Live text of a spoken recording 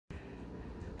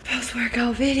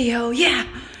post-workout video, yeah.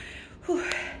 Whew.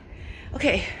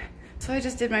 Okay, so I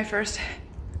just did my first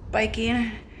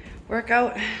biking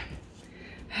workout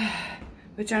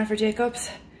with Jennifer Jacobs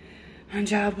on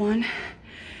job 1,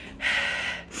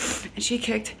 and she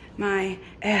kicked my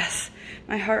ass.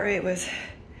 My heart rate was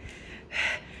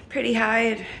pretty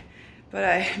high,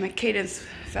 but my cadence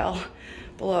fell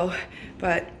below,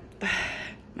 but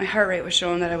my heart rate was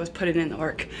showing that I was putting in the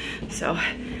work, so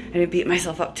I didn't beat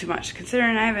myself up too much,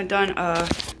 considering I haven't done a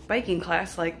biking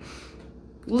class like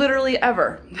literally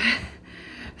ever.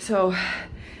 So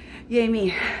yay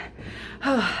me.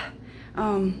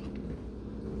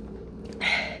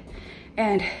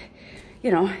 And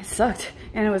you know, it sucked,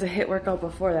 and it was a HIIT workout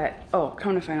before that. Oh,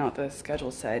 come to find out, the schedule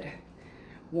said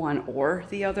one or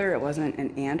the other. It wasn't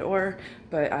an and or,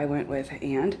 but I went with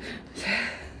and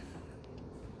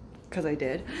because I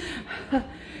did.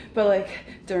 But like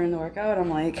during the workout, I'm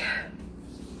like,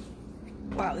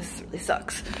 wow, this really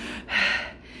sucks.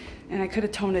 And I could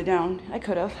have toned it down. I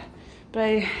could have, but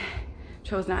I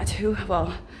chose not to.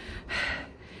 Well,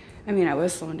 I mean, I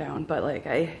was slowing down, but like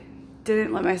I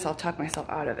didn't let myself talk myself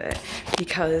out of it,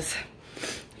 because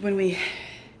when we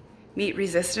meet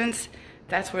resistance,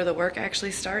 that's where the work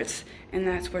actually starts, and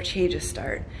that's where changes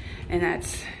start. And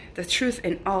that's the truth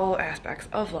in all aspects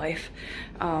of life.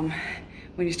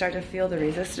 When you start to feel the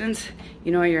resistance,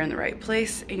 you know you're in the right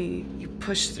place, and you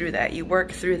push through that, you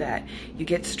work through that, you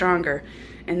get stronger,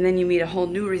 and then you meet a whole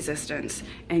new resistance,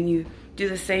 and you do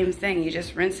the same thing. You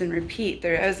just rinse and repeat.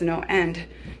 There is no end.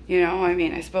 You know, I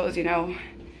mean, I suppose, you know,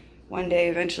 one day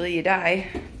eventually you die,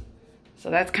 so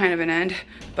that's kind of an end,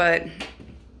 but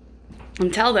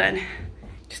until then,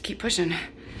 just keep pushing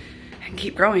and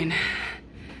keep growing.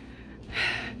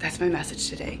 That's my message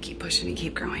today. Keep pushing and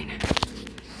keep growing.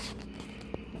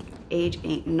 Age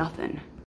ain't nothing.